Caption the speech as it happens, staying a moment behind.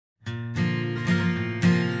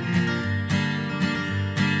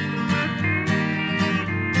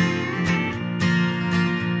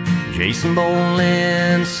Jason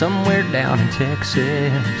bowling somewhere down in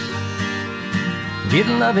Texas,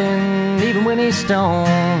 getting loving even when he's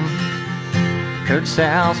stoned. Kurt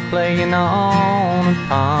South's playing on a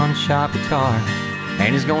pawn shop guitar,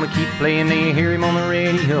 and he's gonna keep playing till you hear him on the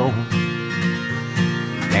radio.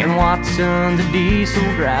 And Watson's a diesel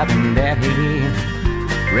driving that head.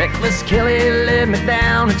 Reckless Kelly led me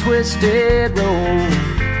down a twisted road.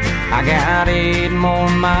 I got 8 more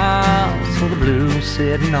miles to the blues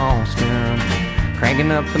set in Austin,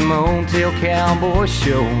 cranking up the Motel Cowboy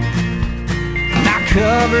show. And I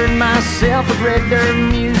covered myself with red dirt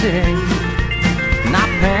music, and I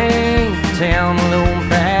paint town with old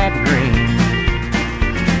fat green.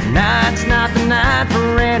 Tonight's not the night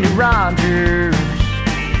for Randy Rogers.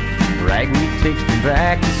 Ragweed takes me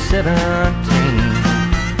back to 17.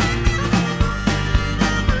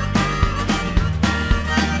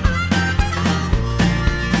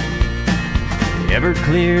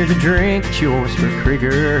 Everclear's a drink choice for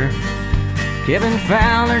Krieger. Kevin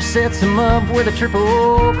Fowler sets him up with a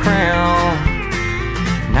Triple Crown.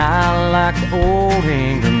 And I like the old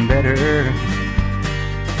England better,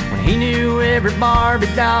 when he knew every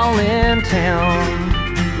Barbie doll in town.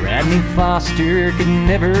 Radney Foster could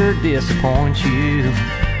never disappoint you,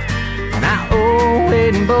 and I owe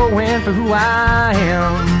Hayden Bowen for who I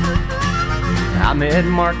am. I met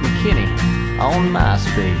Mark McKinney on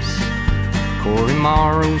MySpace. Corey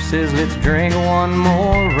Morrow says let's drink one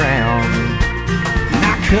more round. And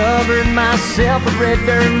I covered myself with red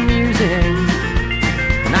dirt music,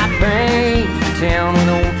 and I paint the town with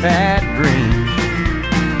old Pat Green.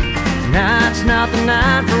 Tonight's not the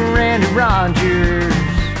night for Randy Rogers.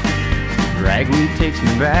 Ragweed takes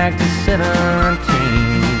me back to 17.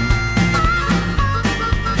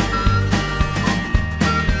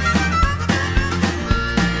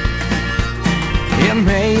 Yeah,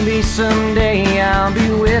 maybe someday I'll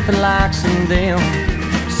be with the likes of them,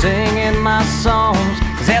 singing my songs,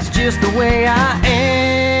 'cause that's just the way I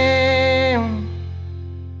am.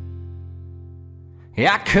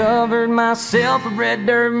 Yeah, I covered myself with red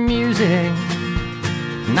dirt music,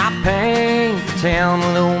 and I paint the town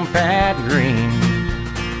with old Pat Green.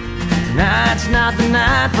 Tonight's not the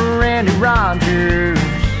night for Randy Rogers.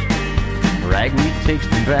 Ragweed takes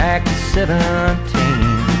me back to 17.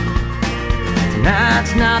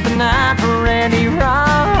 Tonight's not the night for Randy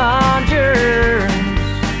Rogers.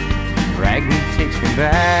 Ragweed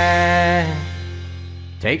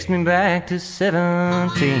takes me back to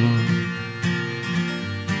 17.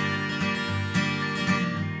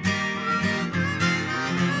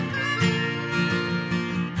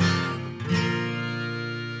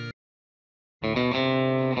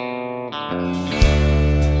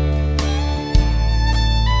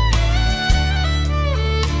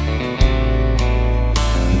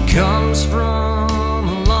 Comes from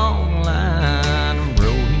a long line of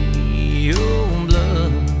rodeo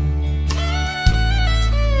blood,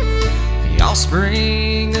 the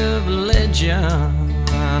offspring of a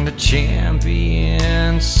legend, a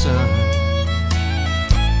champion son.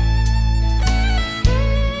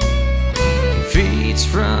 He feeds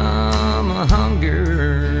from a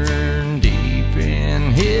hunger deep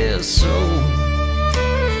in his soul,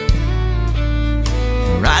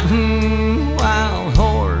 riding wild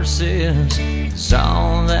horses is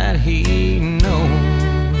all that he knows.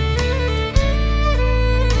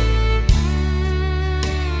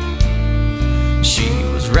 She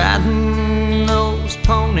was riding those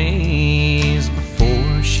ponies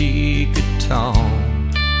before she could talk.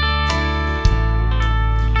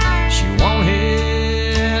 She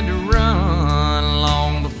wanted to run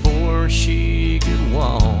long before she could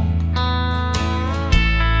walk.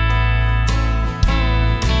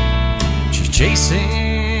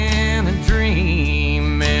 Chasing a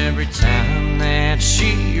dream every time that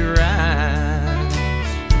she rides,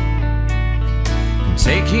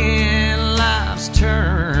 taking life's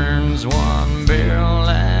turns one barrel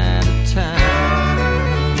at a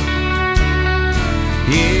time.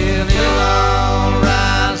 Yeah, they'll all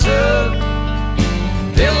rise up,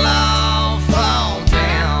 they'll all fall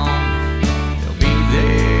down, they'll be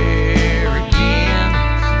there again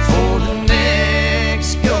for the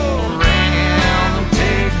next go.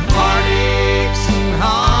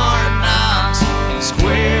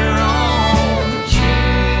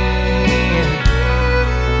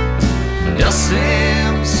 Dust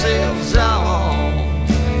themselves off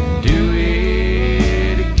and do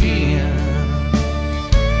it again.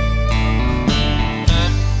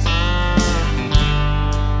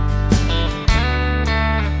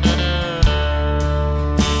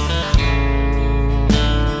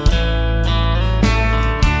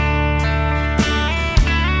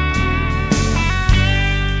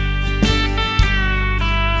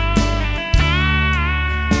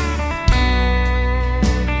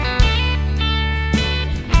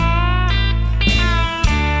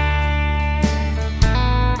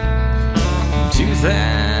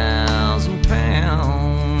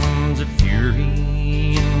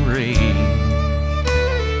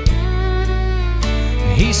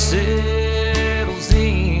 He settles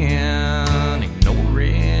in,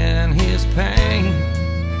 ignoring his pain.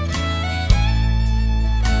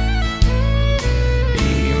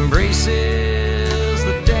 He embraces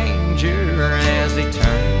the danger as they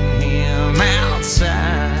turn him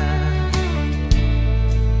outside.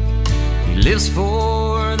 He lives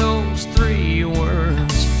for those 3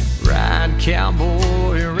 words: ride,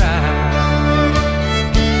 cowboy, ride.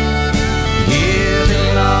 Yeah,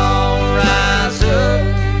 they'll all rise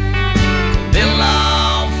up, they'll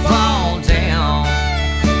all fall down.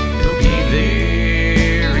 They'll be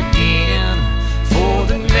there again for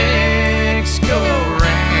the next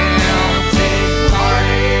go-round. Take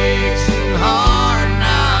heartaches and hard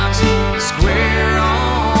knocks square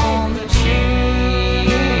on the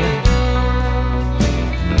chin,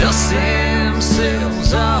 dust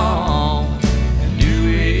themselves off and do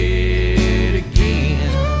it again.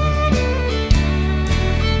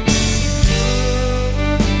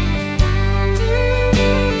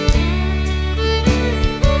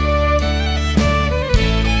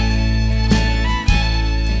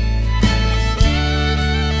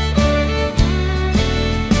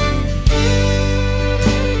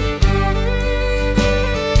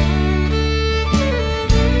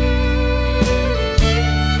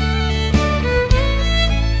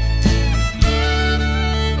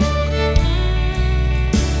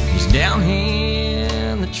 He's down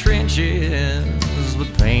in the trenches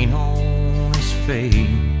with paint on his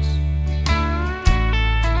face,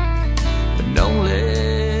 but don't let